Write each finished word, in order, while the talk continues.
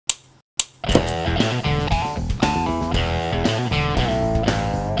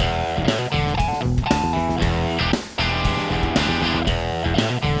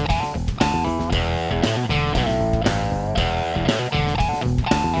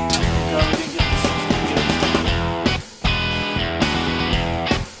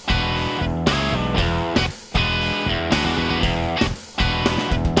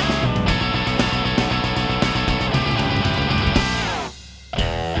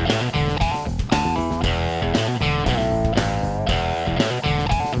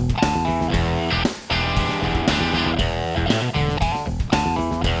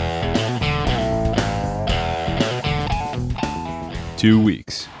2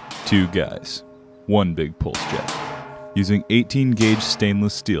 weeks, 2 guys, 1 big pulse jet. Using 18-gauge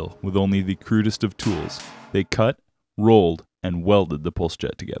stainless steel with only the crudest of tools, they cut, rolled, and welded the pulse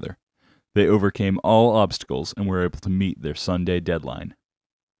jet together. They overcame all obstacles and were able to meet their Sunday deadline.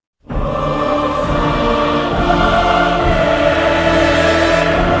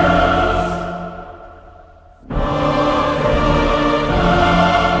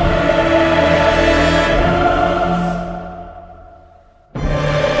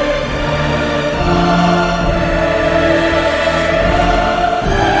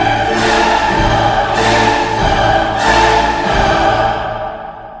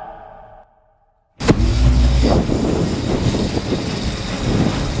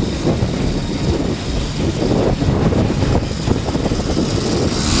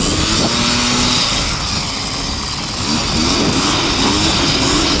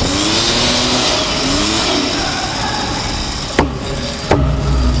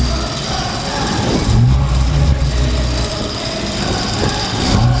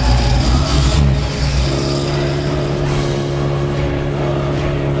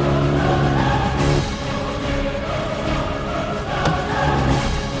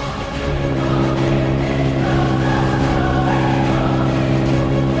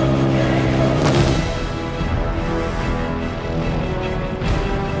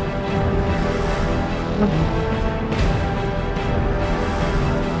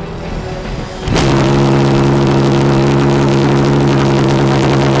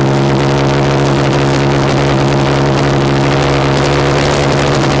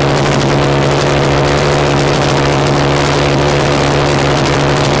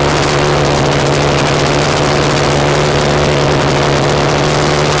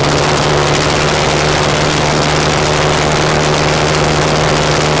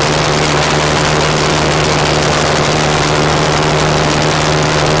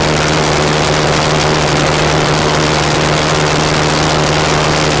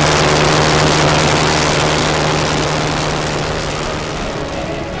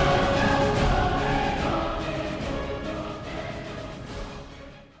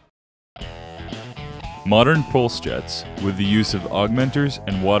 Modern pulse jets, with the use of augmenters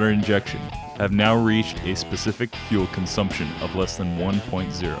and water injection, have now reached a specific fuel consumption of less than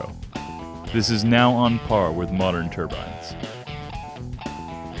 1.0. This is now on par with modern turbines.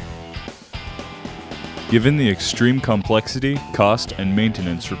 Given the extreme complexity, cost, and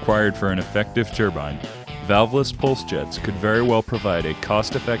maintenance required for an effective turbine, valveless pulse jets could very well provide a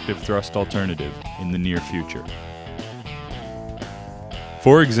cost-effective thrust alternative in the near future.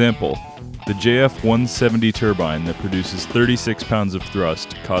 For example, the JF-170 turbine that produces 36 pounds of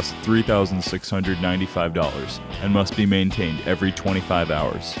thrust costs $3,695 and must be maintained every 25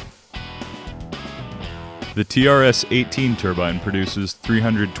 hours. The TRS-18 turbine produces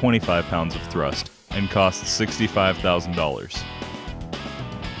 325 pounds of thrust and costs $65,000.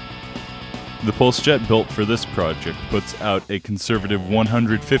 The pulse jet built for this project puts out a conservative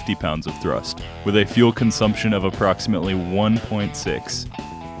 150 pounds of thrust, with a fuel consumption of approximately 1.6.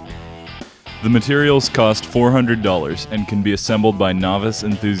 The materials cost $400 and can be assembled by novice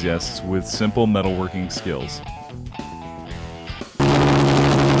enthusiasts with simple metalworking skills.